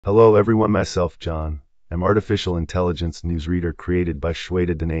Hello everyone, myself John. I'm artificial intelligence newsreader created by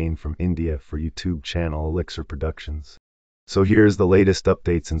Shweta Danane from India for YouTube channel Elixir Productions. So here's the latest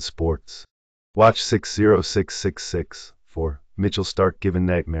updates in sports. Watch 60666 for Mitchell Starc given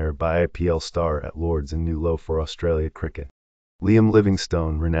nightmare by IPL star at Lords in new low for Australia cricket. Liam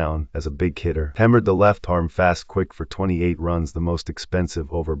Livingstone, renowned as a big hitter, hammered the left arm fast quick for 28 runs, the most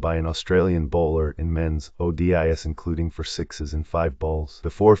expensive over by an Australian bowler in men's ODIs, including for sixes and 5 balls,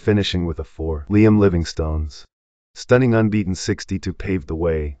 before finishing with a 4. Liam Livingstone's stunning unbeaten 62 paved the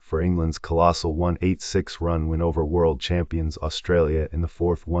way for England's colossal 186 run win over world champions Australia in the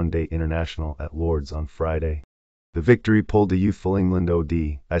 4th one-day international at Lords on Friday. The victory pulled a youthful England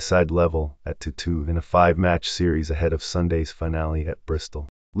ODI side level at 2-2 in a 5-match series ahead of Sunday's finale at Bristol.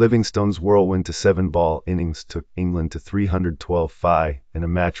 Livingstone's whirlwind to 7-ball innings took England to 312 in a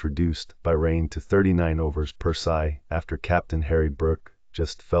match reduced by rain to 39 overs per side after captain Harry Brook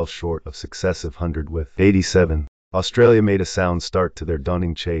just fell short of successive 100 with 87. Australia made a sound start to their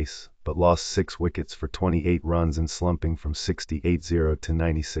daunting chase, but lost 6 wickets for 28 runs and slumping from 68-0 to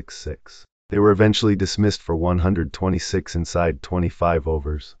 96-6. They were eventually dismissed for 126 inside 25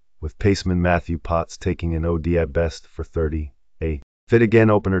 overs, with paceman Matthew Potts taking an ODI best for 30. A fit again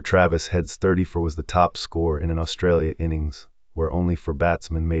opener Travis Head's 34 was the top score in an Australia innings, where only 4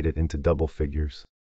 batsmen made it into double figures.